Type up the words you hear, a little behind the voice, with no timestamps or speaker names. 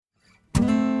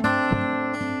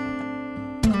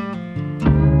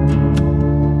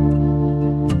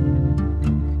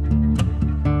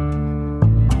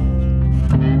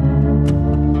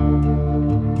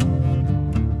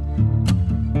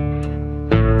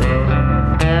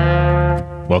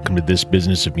Welcome to This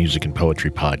Business of Music and Poetry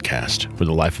podcast, where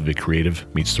the life of a creative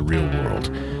meets the real world.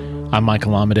 I'm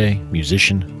Michael Amade,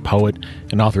 musician, poet,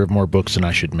 and author of more books than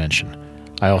I should mention.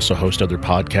 I also host other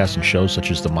podcasts and shows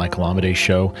such as The Michael Amade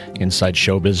Show, Inside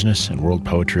Show Business, and World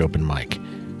Poetry Open Mic.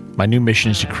 My new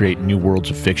mission is to create new worlds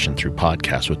of fiction through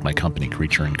podcasts with my company,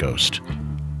 Creature and Ghost.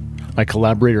 My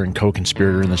collaborator and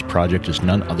co-conspirator in this project is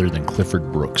none other than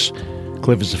Clifford Brooks.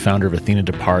 Cliff is the founder of Athena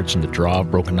Departs and The Draw of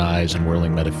Broken Eyes and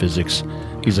Whirling Metaphysics.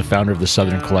 He's the founder of the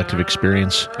Southern Collective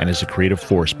Experience and is a creative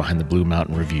force behind the Blue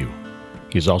Mountain Review.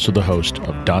 He is also the host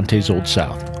of Dante's Old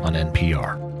South on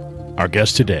NPR. Our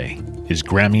guest today is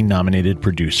Grammy-nominated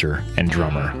producer and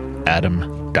drummer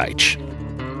Adam Deitch.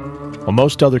 While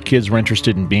most other kids were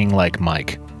interested in being like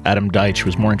Mike, Adam Deitch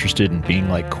was more interested in being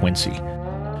like Quincy.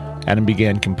 Adam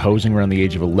began composing around the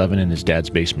age of 11 in his dad's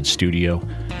basement studio.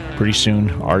 Pretty soon,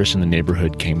 artists in the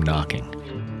neighborhood came knocking.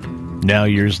 Now,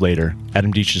 years later,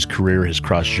 Adam Deitch's career has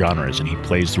crossed genres and he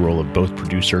plays the role of both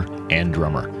producer and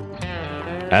drummer.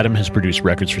 Adam has produced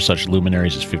records for such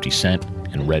luminaries as 50 Cent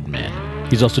and Redman.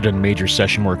 He's also done major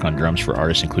session work on drums for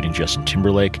artists including Justin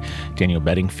Timberlake, Daniel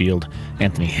Bedingfield,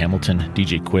 Anthony Hamilton,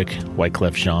 DJ Quick,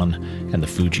 Wyclef Jean, and the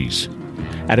Fugees.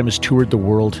 Adam has toured the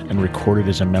world and recorded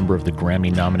as a member of the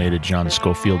Grammy-nominated John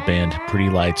Scofield Band, Pretty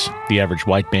Lights, The Average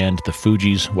White Band, the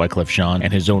Fugees, Wyclef Jean,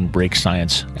 and his own Break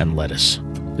Science and Lettuce.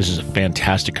 This is a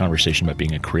fantastic conversation about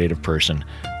being a creative person,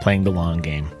 playing the long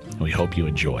game, and we hope you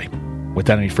enjoy.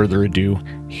 Without any further ado,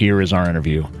 here is our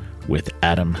interview with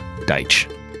Adam Deitch.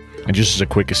 And just as a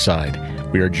quick aside,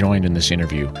 we are joined in this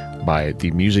interview by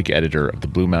the music editor of the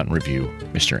Blue Mountain Review,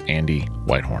 Mr. Andy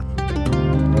Whitehorn.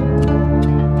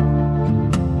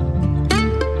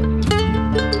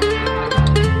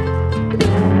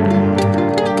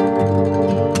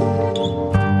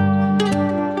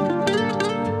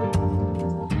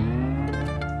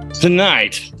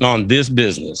 Tonight on This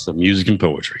Business of Music and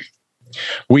Poetry,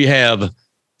 we have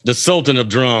the Sultan of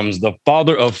Drums, the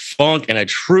father of funk, and a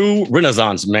true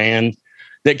Renaissance man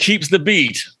that keeps the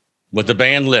beat with the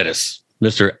band Lettuce,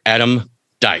 Mr. Adam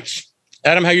Deitch.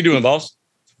 Adam, how you doing, boss?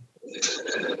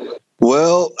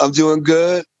 Well, I'm doing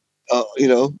good.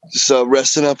 Just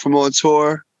resting up from on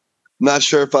tour. Not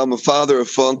sure if I'm a father of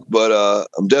funk, but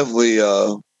I'm definitely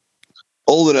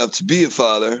old enough to be a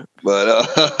father. But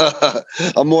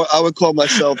I would call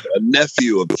myself a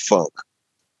nephew of the funk.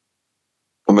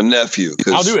 I'm a nephew.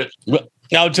 I'll do it.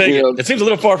 I'll take it. It seems a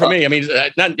little far for me. I mean,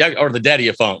 not or the daddy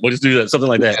of funk. We'll just do that, something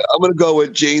like that. Yeah, I'm going to go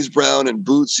with James Brown and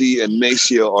Bootsy and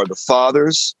Maceo are the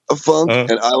fathers of funk,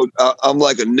 and I'm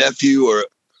like a nephew or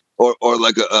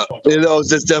like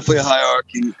there's definitely a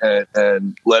hierarchy,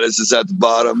 and Lettuce is at the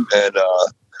bottom, and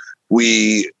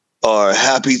we are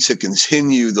happy to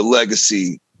continue the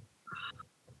legacy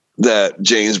that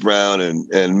James Brown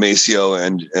and Maceo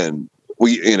and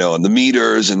we, and the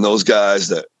Meters and those guys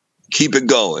that keep it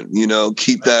going,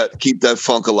 keep that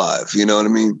funk alive. You know what I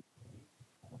mean?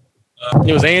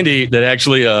 It was Andy that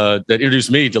actually that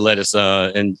introduced me to Lettuce,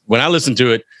 and when I listened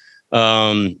to it,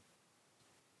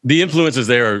 the influences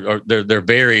there are they're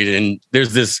varied, and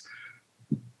there's this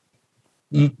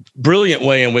brilliant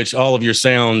way in which all of your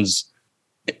sounds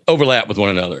overlap with one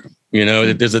another.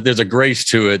 There's a grace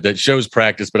to it that shows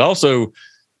practice, but also,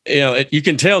 you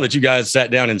can tell that you guys sat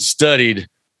down and studied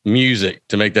music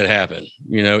to make that happen.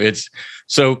 It's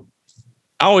so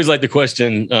I always like the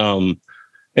question, and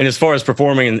as far as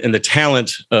performing and the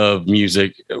talent of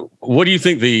music, what do you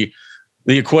think the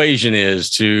equation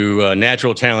is to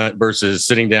natural talent versus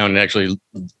sitting down and actually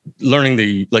learning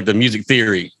the music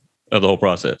theory of the whole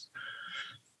process?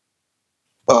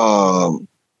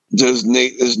 There's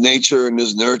nature and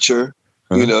there's nurture.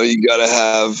 Uh-huh. You gotta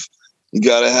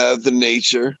have the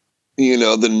nature,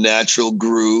 the natural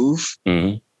groove,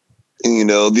 mm-hmm.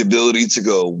 The ability to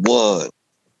go 1,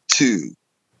 2,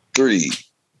 3,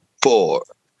 4,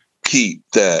 keep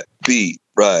that beat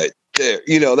right there.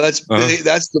 That's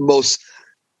the most,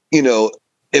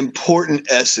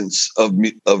 important essence of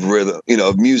rhythm,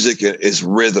 of music is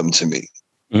rhythm to me.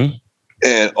 Mm-hmm.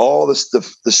 And all the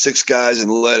 6 guys in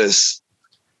Lettuce,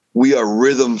 we are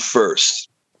rhythm first,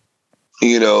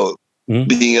 mm-hmm.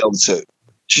 being able to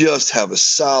just have a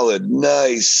solid,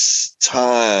 nice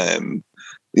time,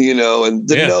 and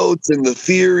the notes and the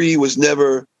theory was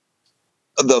never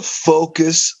the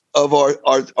focus of our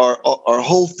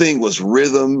whole thing was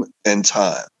rhythm and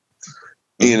time,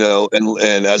 mm-hmm.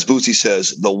 and as Bootsy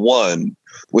says, the one,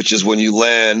 which is when you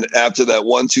land after that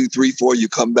 1, 2, 3, 4, you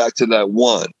come back to that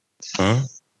one. Uh-huh.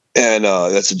 And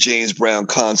that's a James Brown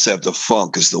concept of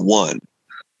funk is the one.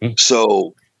 Mm-hmm.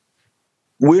 So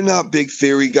we're not big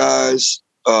theory guys.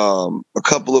 A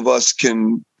couple of us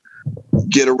can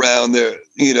get around there,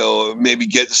 maybe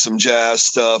get some jazz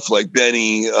stuff like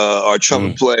Benny, our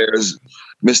trumpet players,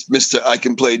 Mr. I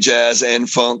can play jazz and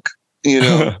funk,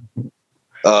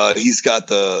 he's got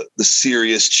the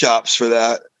serious chops for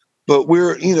that. But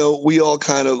we all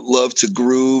kind of love to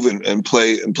groove and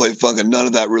play funk, and none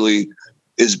of that really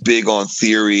is big on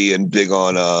theory and big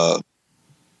on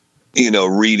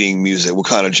reading music. We'll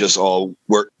kind of just all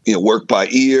work by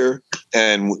ear,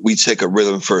 and we take a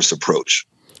rhythm first approach.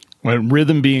 When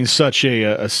rhythm being such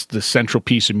the central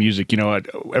piece of music,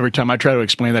 every time I try to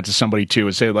explain that to somebody too,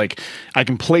 and say like, I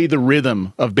can play the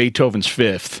rhythm of Beethoven's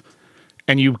Fifth,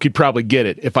 and you could probably get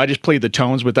it. If I just play the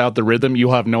tones without the rhythm,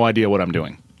 you'll have no idea what I'm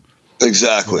doing.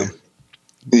 Exactly.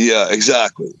 Yeah,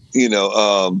 exactly.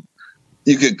 I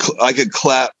could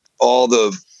clap all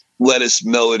the Lettuce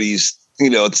melodies,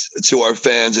 to our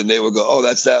fans, and they would go, "Oh,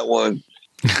 that's that one,"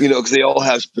 because they all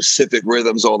have specific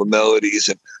rhythms, all the melodies,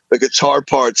 and the guitar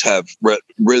parts have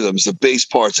rhythms, the bass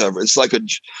parts have. It's like a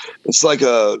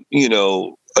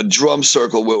drum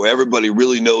circle where everybody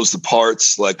really knows the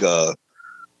parts, and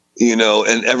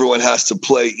everyone has to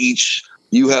play each.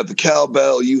 You have the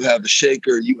cowbell, you have the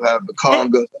shaker, you have the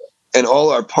conga, and all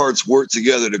our parts work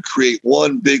together to create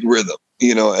one big rhythm,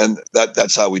 and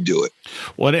that's how we do it.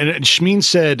 Well, and Shmeen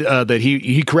said that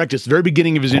he corrected us at the very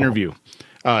beginning of his interview.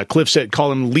 Cliff said,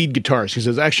 call him lead guitarist. He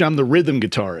says, actually, I'm the rhythm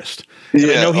guitarist. And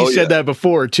I know he said that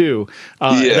before, too.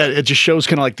 That it just shows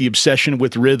kind of like the obsession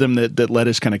with rhythm that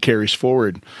Lettuce kind of carries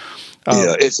forward.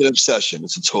 It's an obsession.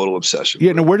 It's a total obsession.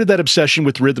 Yeah. Now, where did that obsession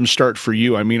with rhythm start for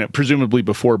you? I mean, presumably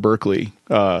before Berklee.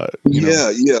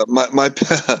 Yeah. My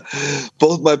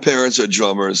both my parents are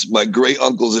drummers. My great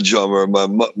uncle's a drummer. My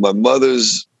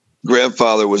mother's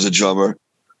grandfather was a drummer.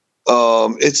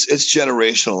 It's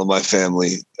generational in my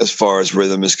family as far as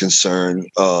rhythm is concerned.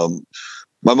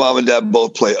 My mom and dad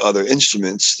both play other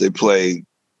instruments. They play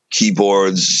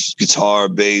keyboards, guitar,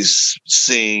 bass,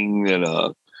 sing,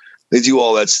 and they do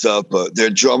all that stuff, but they're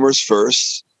drummers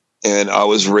first. And I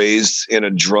was raised in a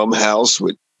drum house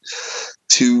with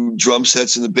 2 drum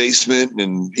sets in the basement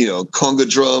and, conga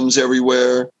drums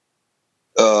everywhere.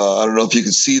 I don't know if you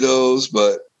can see those,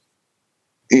 but,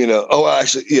 I don't know. I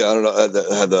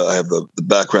have the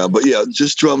background, but yeah,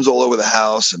 just drums all over the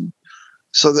house. And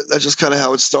so that's just kind of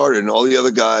how it started. And all the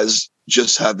other guys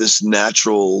just have this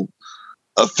natural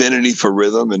affinity for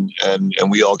rhythm, and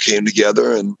we all came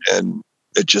together and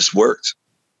it just worked.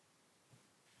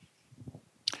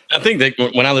 I think that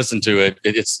when I listen to it,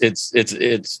 it's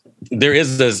there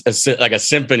is like a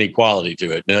symphony quality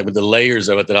to it, with the layers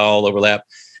of it that all overlap.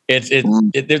 I can't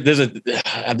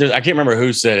remember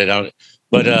who said it,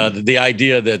 but the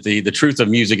idea that the truth of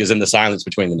music is in the silence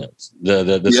between the notes,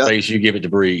 the space you give it to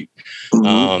breathe,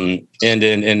 and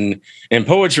in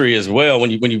poetry as well.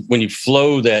 When you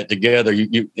flow that together,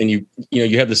 you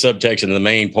have the subtext and the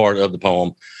main part of the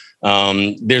poem.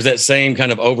 There's that same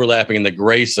kind of overlapping and the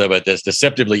grace of it that's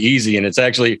deceptively easy. And it's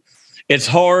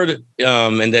hard,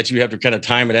 and that you have to kind of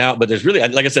time it out, but there's really,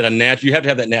 like I said, you have to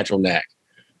have that natural knack,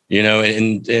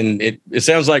 and it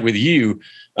sounds like with you,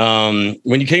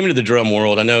 when you came into the drum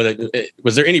world, I know that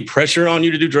was there any pressure on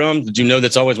you to do drums? Did you know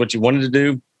that's always what you wanted to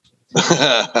do?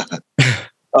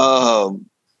 I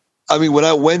mean, when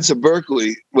I went to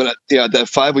Berklee, that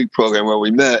 5-week program where we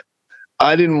met,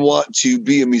 I didn't want to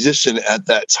be a musician at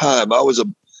that time. I was a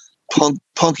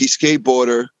punky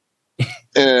skateboarder,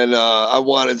 and I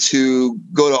wanted to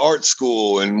go to art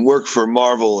school and work for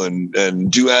Marvel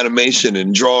and do animation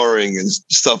and drawing and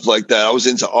stuff like that. I was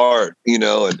into art,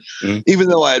 and even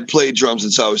though I had played drums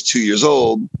since I was 2 years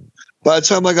old, by the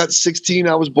time I got 16,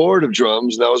 I was bored of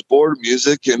drums and I was bored of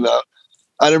music, and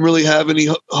I didn't really have any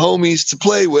homies to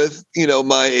play with,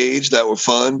 my age that were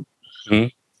fun. Mm-hmm.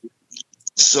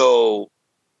 So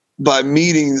by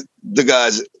meeting the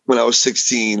guys when I was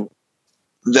 16,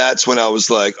 that's when I was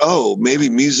like, oh, maybe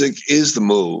music is the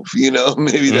move,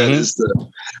 maybe that is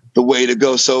the way to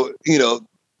go. So,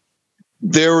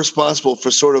 they're responsible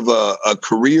for sort of a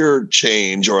career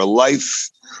change or a life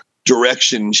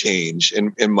direction change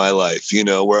in my life,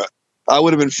 where I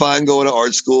would have been fine going to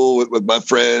art school with my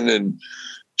friend and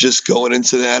just going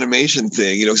into the animation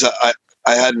thing, because I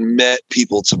hadn't met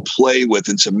people to play with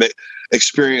and to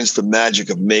experience the magic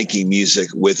of making music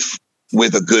with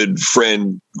a good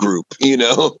friend group,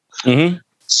 Mm-hmm.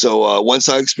 So once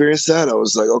I experienced that, I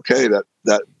was like, okay, that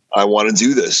I want to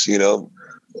do this, and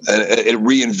it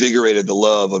reinvigorated the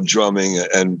love of drumming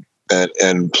and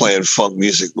playing funk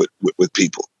music with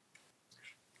people.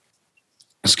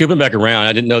 Scooping back around,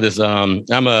 I didn't know this. I was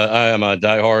a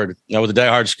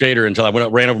diehard skater until I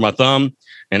ran over my thumb,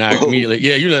 and I immediately,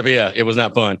 it was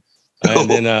not fun. And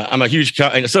then I'm a huge,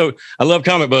 so I love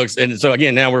comic books. And so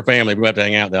again, now we're family. We have to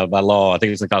hang out now by law. I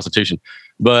think it's in the Constitution.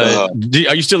 But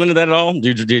are you still into that at all?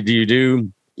 Do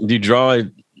you draw?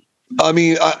 I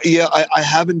mean, I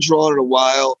haven't drawn in a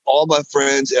while. All my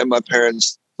friends and my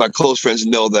parents, my close friends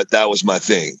know that was my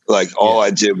thing. Like all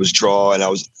I did was draw, and I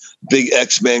was big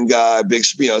X-Men guy, big,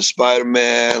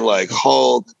 Spider-Man, like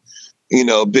Hulk,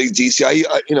 big DC.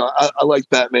 I like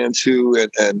Batman too.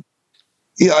 And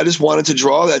I just wanted to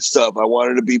draw that stuff. I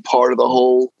wanted to be part of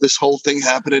this whole thing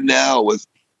happening now with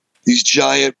these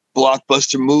giant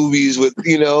blockbuster movies with,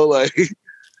 that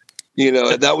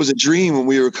was a dream when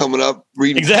we were coming up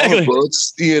reading comic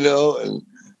books, and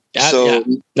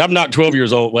I'm not 12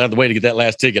 years old. We'll have to wait to get that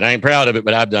last ticket. I ain't proud of it,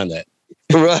 but I've done that.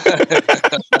 Right.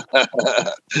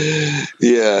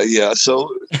 Yeah.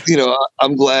 So,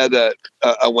 I'm glad that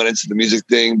I went into the music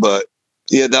thing, but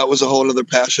that was a whole other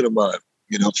passion of mine,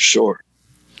 for sure.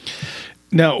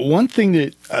 Now, one thing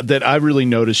that I really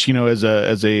noticed,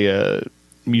 as a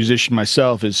musician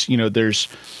myself is,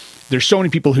 there's so many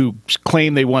people who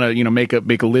claim they want to, make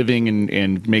a living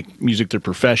and make music their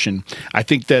profession. I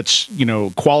think that's,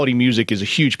 quality music is a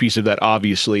huge piece of that,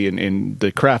 obviously, in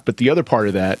the craft. But the other part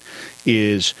of that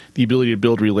is the ability to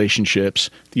build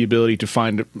relationships, the ability to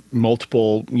find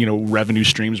multiple, revenue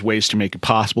streams, ways to make it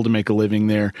possible to make a living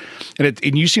there.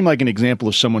 And you seem like an example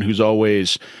of someone who's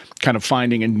always kind of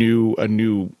finding a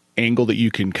new angle that you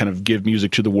can kind of give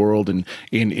music to the world and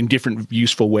in different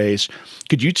useful ways.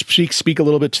 Could you speak a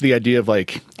little bit to the idea of,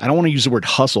 like, I don't want to use the word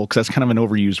hustle because that's kind of an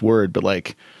overused word, but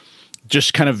like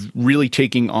just kind of really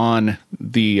taking on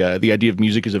the idea of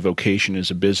music as a vocation, as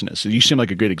a business. You seem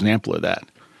like a great example of that.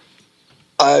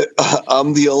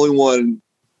 I'm the only one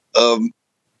of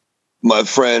my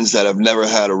friends that have never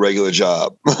had a regular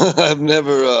job. I've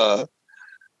never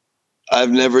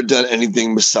done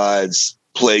anything besides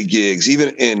play gigs.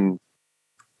 Even in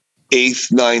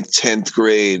 8th, 9th, 10th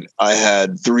grade, I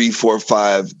had 3, 4,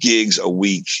 5 gigs a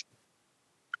week.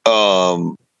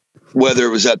 Whether it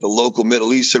was at the local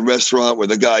Middle Eastern restaurant where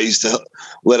the guy used to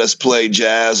let us play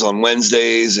jazz on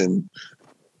Wednesdays, and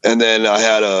then I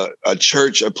had a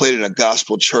church. I played in a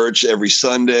gospel church every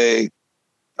Sunday.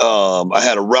 I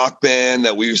had a rock band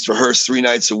that we used to rehearse 3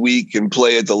 nights a week and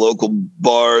play at the local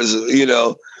bars,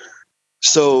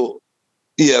 So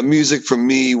music for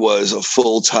me was a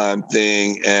full-time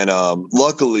thing. And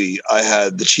luckily I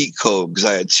had the cheat code because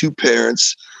I had 2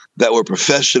 parents that were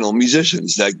professional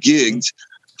musicians that gigged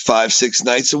 5, 6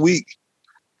 nights a week.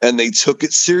 And they took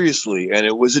it seriously, and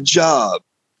it was a job.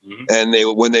 Mm-hmm. And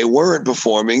when they weren't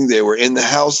performing, they were in the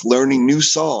house learning new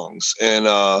songs. And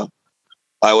I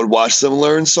would watch them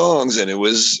learn songs, and it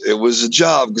was a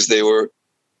job because they were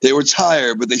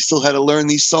tired, but they still had to learn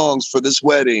these songs for this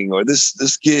wedding or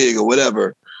this gig or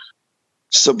whatever.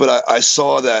 So, but I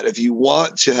saw that if you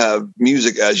want to have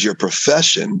music as your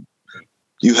profession,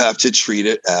 you have to treat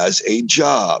it as a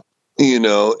job, and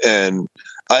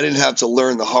I didn't have to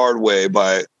learn the hard way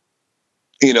by,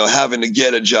 having to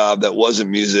get a job that wasn't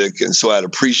music. And so I'd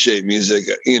appreciate music.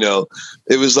 It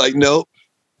was like, nope,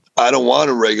 I don't want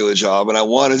a regular job. And I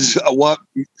want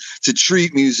to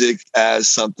treat music as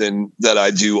something that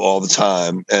I do all the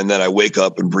time. And then I wake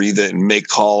up and breathe it and make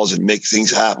calls and make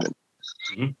things happen.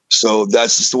 Mm-hmm. So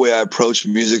that's just the way I approached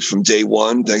music from day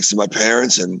one, thanks to my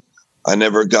parents. And I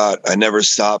never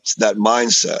stopped that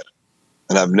mindset.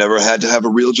 And I've never had to have a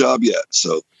real job yet.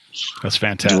 So that's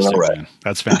fantastic, right, man.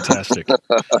 That's fantastic.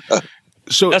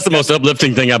 So that's the most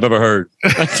uplifting thing I've ever heard.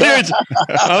 There is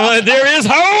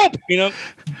hope,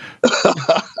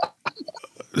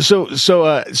 So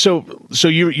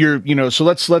you're so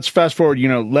let's fast forward.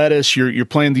 Lettuce. You're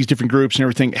playing these different groups and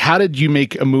everything. How did you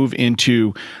make a move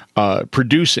into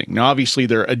producing? Now, obviously,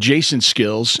 there are adjacent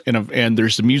skills, and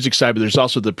there's the music side, but there's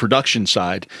also the production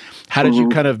side. How did you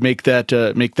kind of make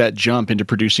that jump into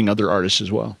producing other artists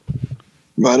as well?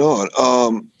 Right on.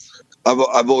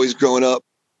 I've always grown up.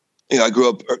 I grew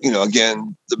up,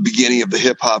 again, the beginning of the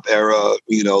hip hop era,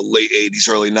 late 80s,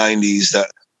 early 90s, that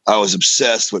I was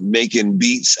obsessed with making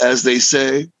beats, as they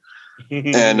say.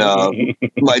 And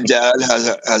my dad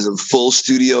has a full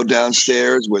studio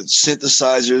downstairs with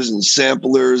synthesizers and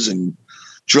samplers and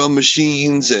drum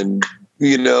machines and,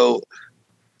 and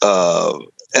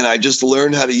I just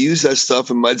learned how to use that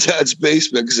stuff in my dad's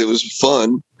basement because it was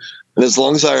fun. And as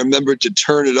long as I remembered to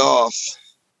turn it off,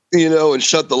 and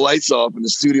shut the lights off in the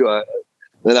studio,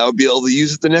 then I would be able to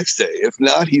use it the next day. If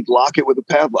not, he'd lock it with a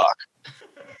padlock,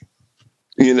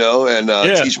 and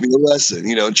teach me a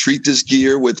lesson, treat this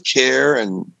gear with care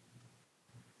and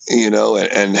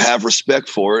have respect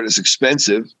for it. It's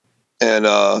expensive. And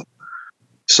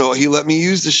So he let me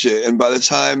use the shit. And by the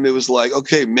time it was like,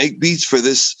 okay, make beats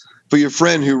for your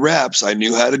friend who raps, I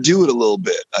knew how to do it a little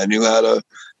bit. I knew how to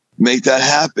make that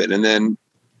happen. And then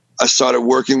I started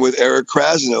working with Eric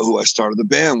Krasno, who I started the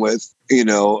band with,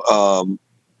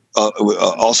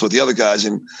 also with the other guys.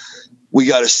 And we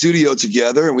got a studio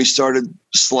together and we started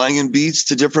slanging beats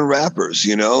to different rappers,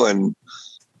 and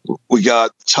we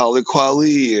got Talib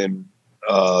Kweli and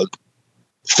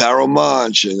Pharoah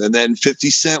Monch, and then 50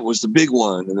 Cent was the big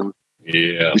one. And then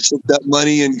we took that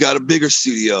money and got a bigger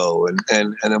studio. And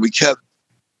then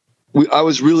I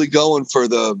was really going for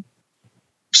the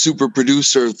super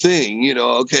producer thing,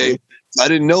 okay. I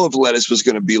didn't know if Lettuce was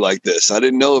going to be like this. I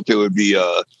didn't know if it would be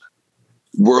a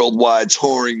worldwide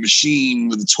touring machine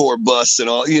with a tour bus and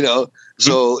all,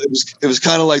 So it was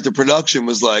kind of like the production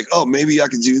was like, oh, maybe I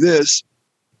could do this.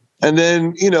 And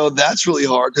then, that's really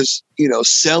hard because,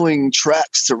 selling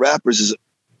tracks to rappers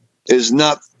is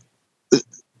not,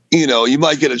 you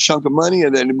might get a chunk of money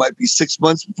and then it might be 6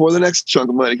 months before the next chunk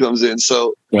of money comes in.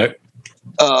 So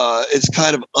it's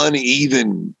kind of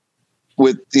uneven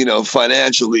with,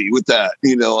 financially with that,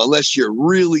 unless you're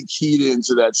really keyed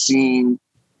into that scene.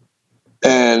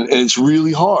 And it's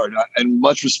really hard. And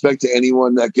much respect to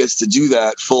anyone that gets to do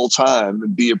that full time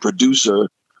and be a producer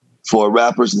for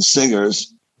rappers and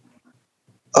singers.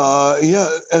 And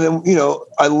then,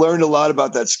 I learned a lot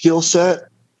about that skill set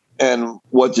and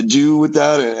what to do with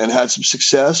that and had some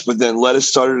success, but then Lettuce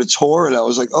started a tour and I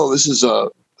was like, oh, this is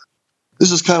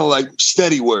kind of like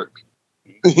steady work,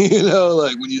 like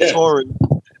when you're touring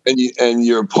and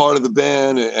you're a part of the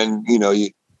band and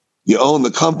you own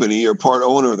the company, you're part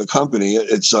owner of the company.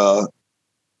 It's,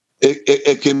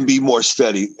 it can be more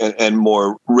steady and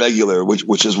more regular,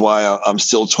 which is why I'm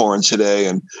still touring today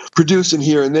and producing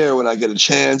here and there when I get a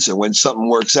chance. And when something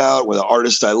works out with an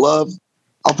artist I love,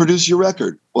 I'll produce your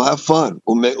record. We'll have fun.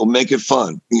 We'll make it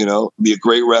fun, be a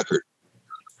great record.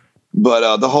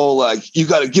 But the whole, you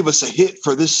got to give us a hit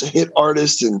for this hit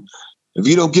artist. And if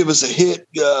you don't give us a hit,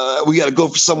 we got to go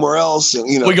for somewhere else. And,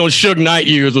 we're going to Suge Knight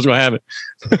you is what's going to happen.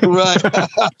 Right.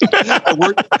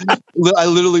 I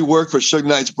literally work for Suge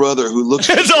Knight's brother who looks.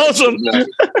 That's awesome.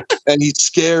 And he's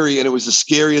scary. And it was the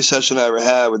scariest session I ever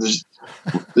had with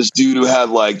this dude who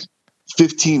had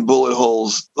 15 bullet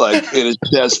holes in his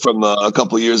chest from a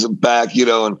couple of years back,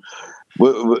 and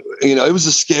it was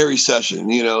a scary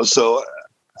session, so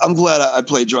I'm glad I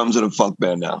play drums in a funk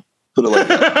band now. Put it like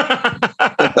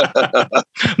that.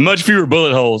 Much fewer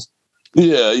bullet holes.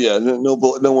 Yeah. No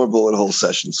more bullet hole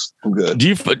sessions. I'm good. Do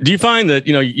you find that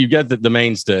you get the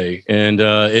mainstay, and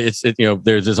there's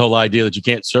this whole idea that you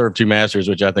can't serve two masters,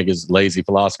 which I think is lazy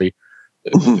philosophy.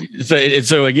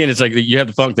 So again, it's like you have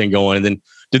the funk thing going, and then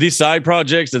do these side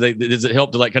projects does it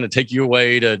help to kind of take you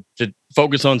away to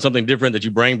focus on something different that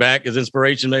you bring back as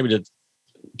inspiration, maybe to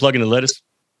plug into Lettuce?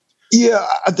 Yeah,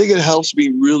 I think it helps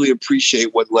me really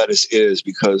appreciate what Lettuce is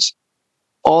because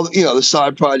all the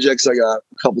side projects, I got a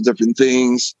couple different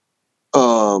things.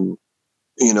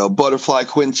 Butterfly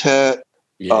Quintet,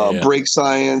 Break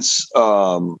Science,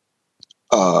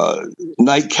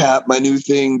 Nightcap, my new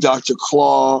thing, Dr.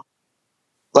 Claw.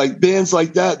 Bands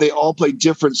like that, they all play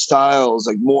different styles,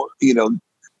 more,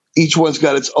 each one's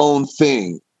got its own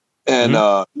thing. And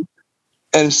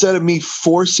and instead of me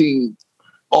forcing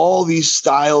all these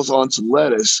styles onto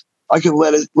Lettuce, I can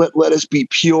let Lettuce be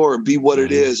pure and be what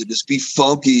it is and just be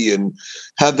funky and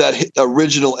have that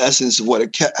original essence of what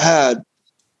it had.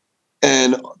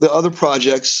 And the other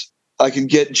projects, I can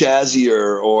get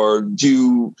jazzier or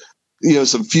do,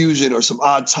 some fusion or some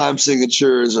odd time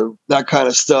signatures or that kind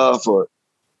of stuff, or,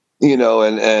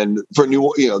 and for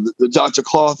the Dr.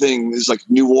 Claw thing is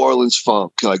New Orleans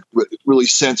funk, really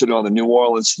centered on the New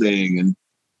Orleans thing. And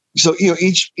so,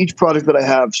 each product that I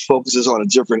have focuses on a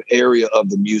different area of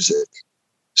the music.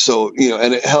 So,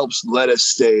 and it helps Lettuce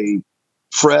stay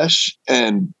fresh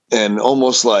and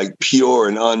almost pure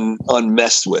and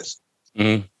unmessed with.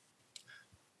 Mm-hmm.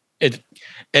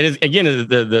 Again,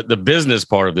 the business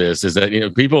part of this is that,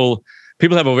 people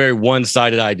have a very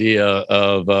one-sided idea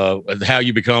of how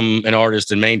you become an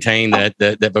artist and maintain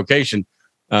that vocation.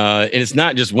 And it's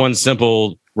not just one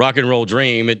simple rock and roll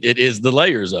dream. It is the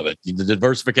layers of it, the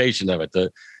diversification of it,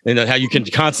 how you can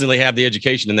constantly have the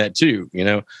education in that too,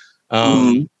 and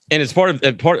it's part of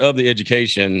the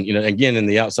education, again, in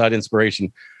the outside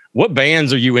inspiration. What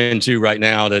bands are you into right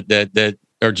now that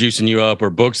are juicing you up, or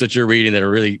books that you're reading that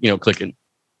are really, clicking?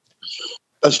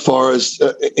 As far as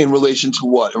in relation to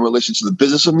what? In relation to the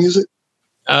business of music?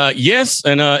 Yes.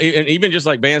 And even just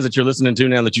bands that you're listening to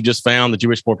now that you just found that you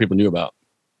wish more people knew about.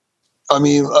 I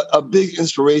mean, a big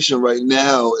inspiration right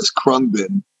now is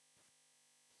Khruangbin.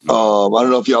 I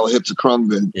don't know if y'all are hip to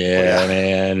Khruangbin. Yeah,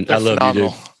 man. They're I love phenomenal.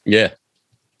 you, dude. Yeah.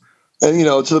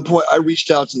 And, to the point I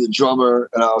reached out to the drummer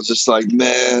and I was just like,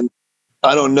 man,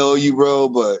 I don't know you, bro,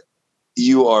 but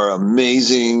you are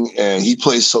amazing. And he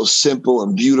plays so simple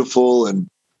and beautiful. And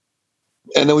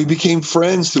then we became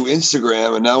friends through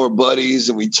Instagram, and now we're buddies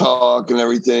and we talk and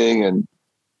everything. And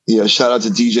yeah, shout out to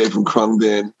DJ from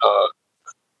Khruangbin.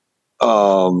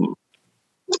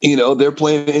 They're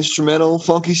playing instrumental,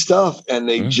 funky stuff, and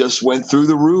they just went through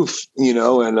the roof, and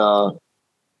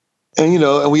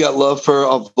we got love for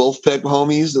our Wolfpack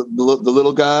homies, the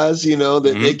little guys,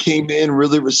 they came in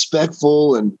really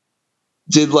respectful and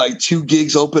did like 2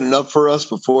 gigs opening up for us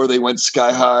before they went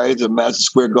sky high to Madison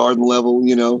Square Garden level,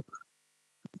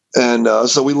 And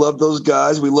so we love those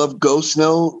guys. We love Ghost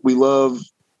Note. We love,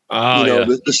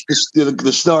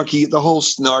 the snarky, the whole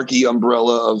snarky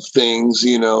umbrella of things,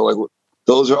 like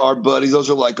those are our buddies. Those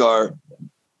are like our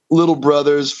little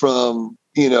brothers from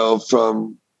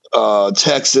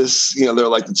Texas, they're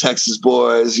like the Texas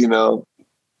boys,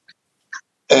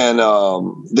 and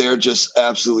they're just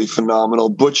absolutely phenomenal.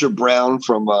 Butcher Brown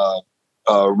from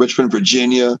Richmond,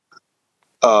 Virginia.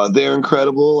 They're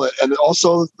incredible. And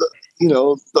also,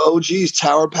 the OGs,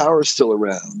 Tower Power is still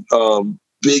around.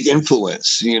 Big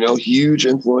influence, huge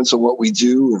influence on what we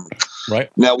do.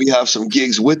 Right. Now we have some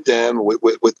gigs with them, with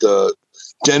the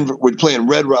Denver. We're playing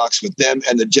Red Rocks with them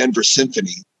and the Denver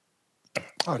Symphony,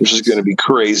 which is going to be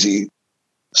crazy.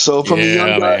 So from the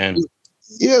young guys,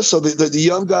 so the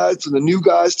young guys and the new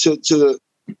guys to the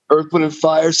Earth, Wind, and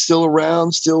Fire still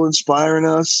around, still inspiring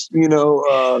us.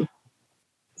 So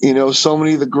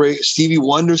many of the great Stevie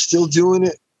Wonder still doing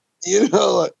it.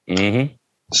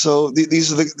 So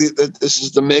these are this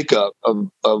is the makeup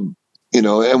of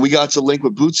and we got to link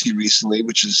with Bootsy recently,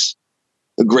 which is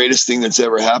the greatest thing that's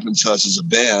ever happened to us as a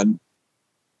band.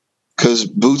 Because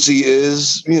Bootsy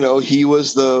is, he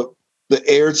was the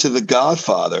heir to the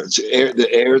Godfather, the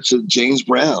heir to James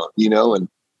Brown, and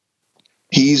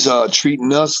he's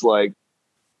treating us like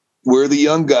we're the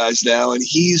young guys now, and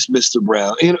he's Mr.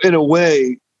 Brown in a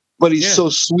way, but he's so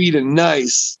sweet and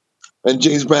nice. And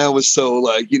James Brown was so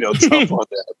tough on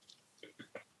that,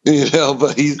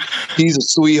 but he's a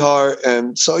sweetheart.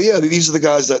 And so, these are the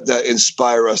guys that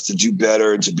inspire us to do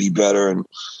better and to be better.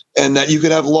 And that you can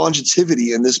have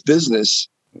longevity in this business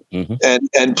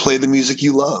and play the music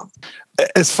you love.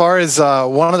 As far as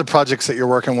one of the projects that you're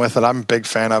working with that I'm a big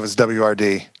fan of is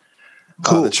WRD,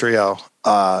 cool. The trio.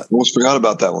 Almost forgot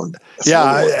about that one.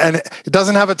 And it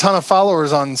doesn't have a ton of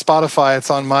followers on Spotify.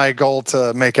 It's on my goal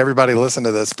to make everybody listen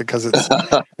to this because it's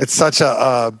it's such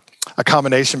a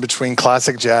combination between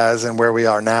classic jazz and where we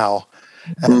are now.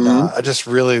 And I just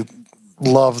really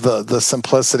love the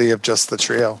simplicity of just the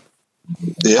trio.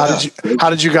 Yeah. How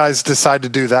did you guys decide to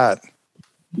do that?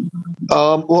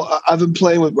 Well, I've been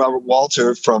playing with Robert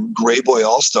Walter from Grey Boy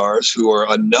All Stars, who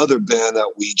are another band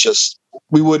that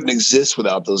we wouldn't exist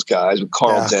without those guys, with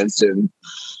Carl Denson.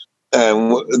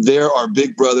 And they're our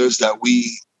big brothers that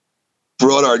we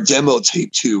brought our demo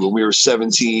tape to when we were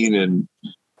 17 and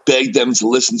begged them to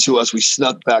listen to us. We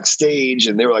snuck backstage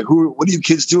and they were like, what are you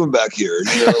kids doing back here?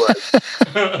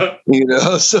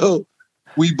 So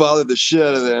we bothered the shit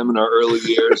out of them in our early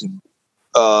years.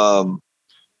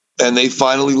 And they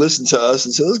finally listened to us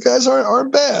and said, those guys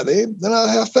aren't bad. They're not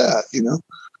half bad,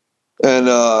 And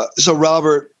so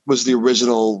Robert was the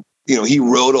original, he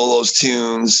wrote all those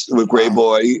tunes with Grey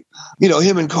Boy.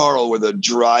 Him and Carl were the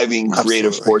driving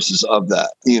creative forces of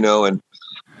that, and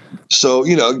so,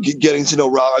 getting to know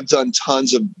Robert, I've done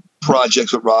tons of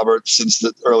projects with Robert since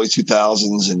the early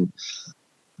 2000s. And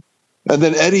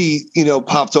then Eddie,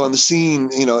 popped on the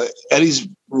scene. Eddie's,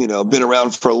 been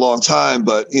around for a long time,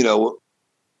 but,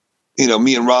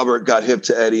 me and Robert got hip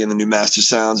to Eddie and the New Master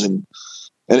Sounds, and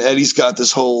Eddie's got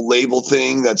this whole label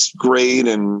thing that's great,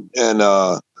 and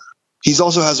he's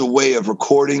also has a way of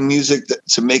recording music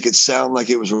to make it sound like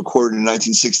it was recorded in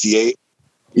 1968,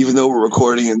 even though we're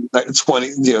recording in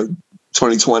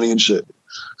 2020 and shit.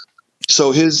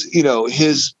 So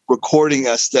his recording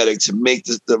aesthetic to make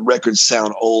the record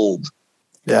sound old,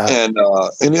 and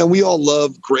we all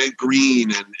love Grant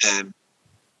Green and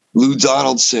Lou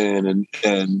Donaldson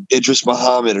and Idris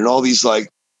Muhammad and all these like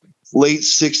late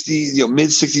 60s, mid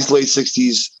 60s, late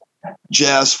 60s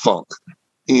jazz funk,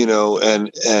 and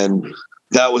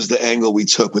that was the angle we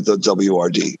took with the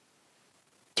WRD.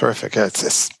 Terrific.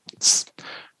 It's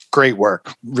great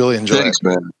work. Really enjoyed it. Thanks,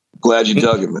 man. Glad you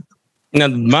dug it, man. Now,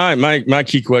 my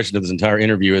key question of this entire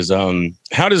interview is,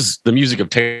 how does the music of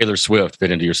Taylor Swift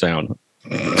fit into your sound?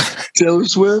 Taylor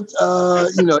Swift,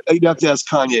 you'd have to ask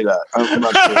Kanye that. I'm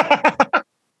not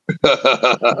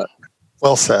sure.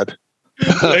 Well said.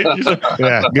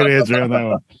 Yeah, good answer on that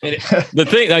one.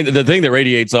 The thing that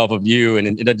radiates off of you,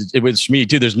 and it was me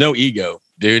too. There's no ego,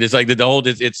 dude. It's like the whole.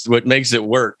 It's what makes it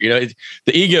work. You know,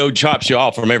 the ego chops you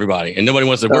off from everybody, and nobody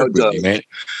wants to work with you, man.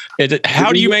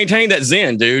 How do you maintain that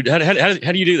zen, dude? How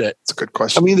do you do that? It's a good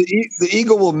question. I mean, the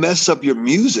ego will mess up your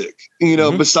music. You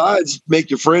know, besides make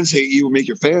your friends hate you or make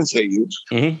your fans hate you,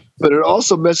 but it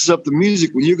also messes up the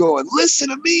music when you're going, listen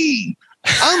to me.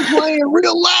 I'm playing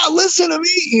real loud. Listen to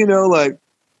me. You know, like,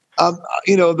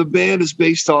 the band is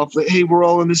based off that, hey, we're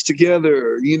all in this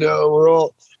together. You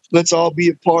know, let's all be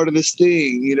a part of this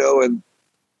thing, you know. And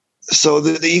so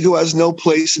the ego has no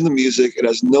place in the music. It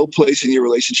has no place in your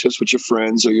relationships with your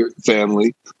friends or your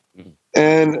family.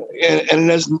 And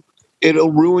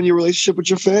it'll ruin your relationship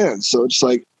with your fans. So it's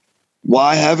like,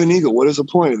 why have an ego? What is the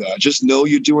point of that? Just know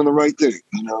you're doing the right thing.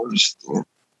 You know, just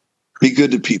be good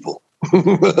to people.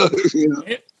 You know?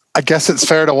 I guess it's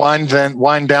fair to wind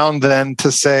down then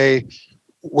to say,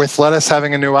 with Let Us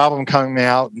having a new album coming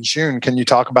out in June, can you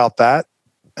talk about that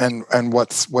and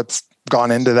what's gone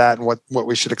into that and what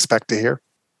we should expect to hear?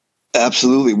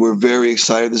 Absolutely. We're very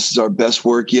excited. This is our best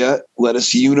work yet. Let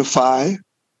Us Unify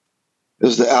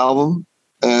is the album.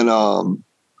 And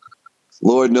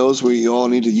Lord knows we all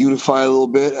need to unify a little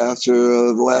bit after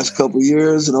the last couple of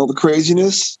years and all the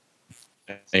craziness.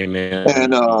 Amen.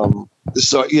 And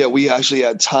so, yeah, we actually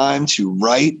had time to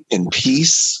write in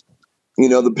peace. You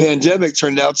know, the pandemic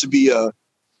turned out to be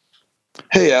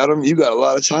hey, Adam, you got a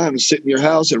lot of time to sit in your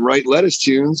house and write Let Us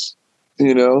tunes,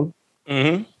 you know?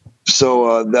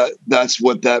 So that's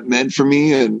what that meant for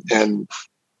me. And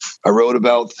I wrote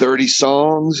about 30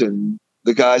 songs, and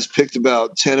the guys picked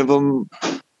about 10 of them,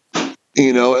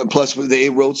 you know, and plus they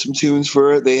wrote some tunes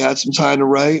for it. They had some time to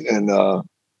write. And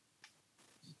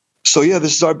so, yeah,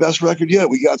 this is our best record yet.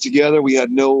 We got together. We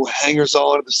had no hangers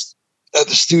on at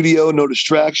the studio, no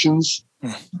distractions,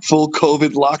 full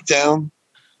COVID lockdown.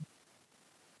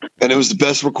 And it was the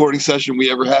best recording session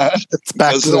we ever had. It's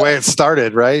back to the way it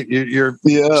started, right? You're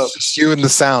just you and the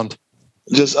sound.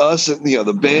 Just us and, you know,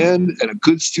 the band and a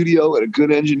good studio and a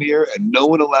good engineer and no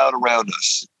one allowed around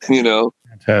us, you know?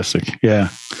 Fantastic. Yeah.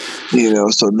 You know,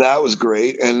 so that was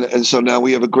great. And so now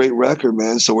we have a great record,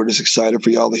 man. So we're just excited for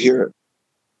y'all to hear it.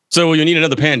 So will you need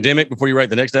another pandemic before you write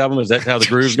the next album? Is that how the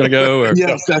groove's going to go? Or?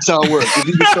 Yes, that's how it works. If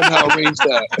you can somehow arrange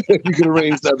that, if you can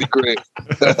arrange, that'd be great.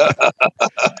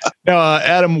 Now,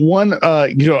 Adam,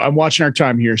 I'm watching our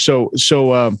time here. So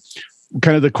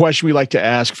kind of the question we like to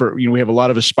ask for, we have a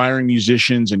lot of aspiring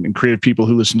musicians and creative people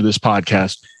who listen to this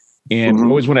podcast. And we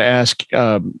always want to ask,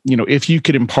 if you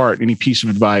could impart any piece of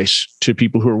advice to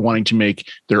people who are wanting to make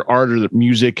their art or their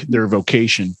music their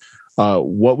vocation,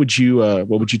 what would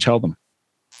you tell them?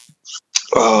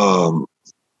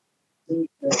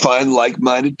 Find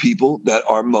like-minded people that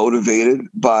are motivated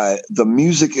by the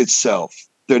music itself.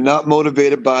 They're not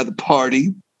motivated by the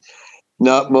party,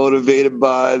 not motivated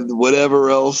by whatever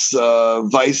else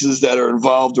vices that are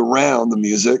involved around the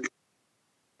music,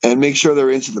 and make sure they're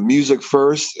into the music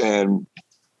first. And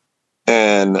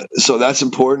so that's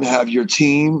important. Have your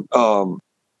team,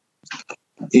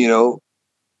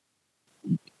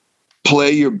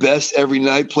 play your best every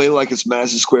night. Play like it's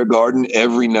Madison Square Garden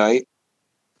every night.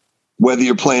 Whether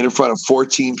you're playing in front of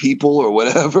 14 people or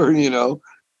whatever,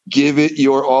 give it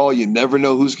your all. You never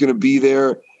know who's going to be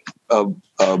there.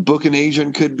 A booking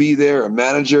agent could be there, a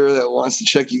manager that wants to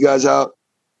check you guys out,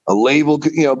 a label,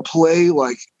 play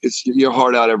like it's your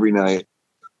heart out every night.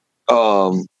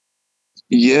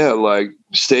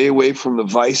 Stay away from the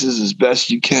vices as best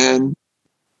you can.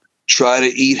 Try to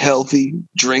eat healthy,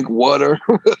 drink water,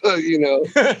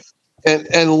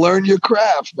 and learn your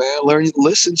craft, man.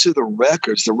 Listen to the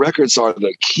records. The records are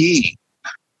the key.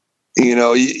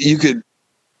 You could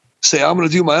say, I'm going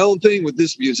to do my own thing with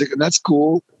this music, and that's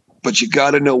cool, but you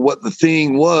got to know what the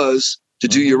thing was to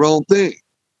do your own thing.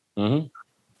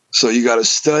 So you got to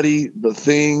study the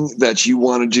thing that you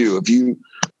want to do. If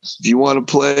you want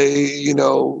to play,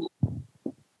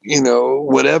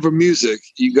 whatever music,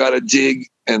 you got to dig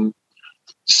and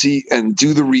see and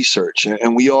do the research.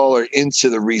 And we all are into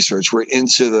the research. We're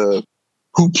into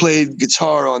who played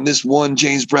guitar on this one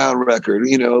James Brown record,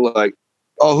 who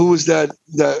was that,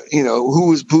 who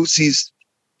was Bootsy's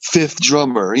fifth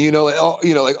drummer,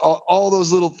 all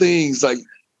those little things,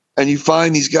 and you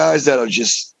find these guys that are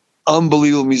just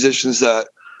unbelievable musicians that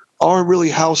aren't really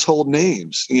household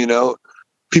names.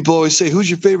 People always say, who's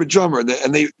your favorite drummer?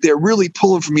 And they're really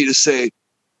pulling for me to say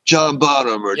John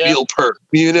Bonham or Neil Peart,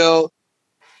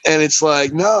 and it's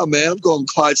like, no, man, I'm going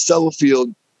Clyde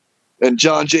Stubblefield and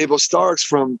John Jabo Starks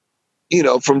from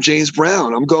James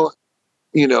Brown. I'm going,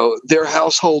 their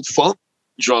household funk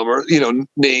drummer,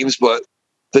 names, but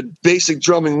the basic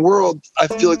drumming world, I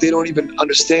feel like they don't even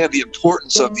understand the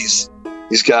importance of these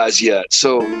guys yet.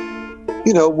 So,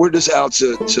 you know, we're just out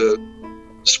to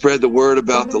spread the word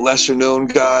about the lesser known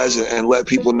guys and let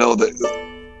people know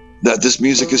that this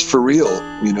music is for real,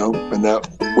 you know, and that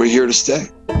we're here to stay.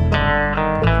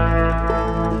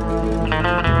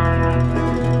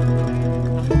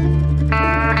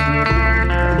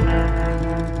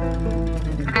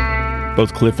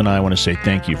 Both Cliff and I want to say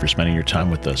thank you for spending your time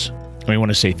with us. And we want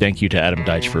to say thank you to Adam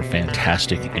Deitch for a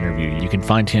fantastic interview. You can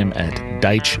find him at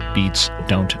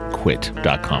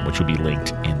DeitchBeatsDon'tQuit.com, which will be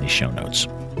linked in the show notes.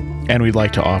 And we'd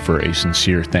like to offer a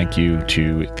sincere thank you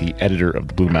to the editor of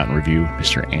the Blue Mountain Review,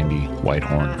 Mr. Andy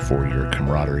Whitehorn, for your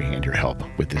camaraderie and your help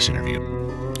with this interview.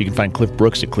 You can find Cliff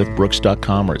Brooks at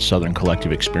cliffbrooks.com or at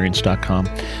southerncollectiveexperience.com.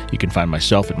 You can find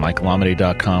myself at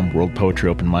michaelamade.com,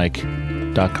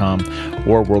 worldpoetryopenmic.com,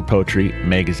 or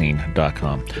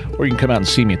worldpoetrymagazine.com. Or you can come out and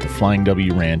see me at the Flying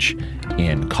W Ranch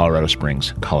in Colorado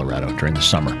Springs, Colorado during the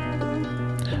summer.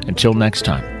 Until next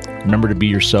time, remember to be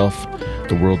yourself.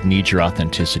 The world needs your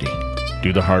authenticity.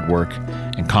 Do the hard work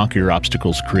and conquer your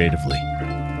obstacles creatively.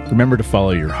 Remember to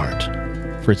follow your heart,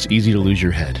 for it's easy to lose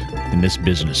your head in this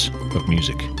business of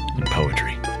music and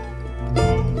poetry.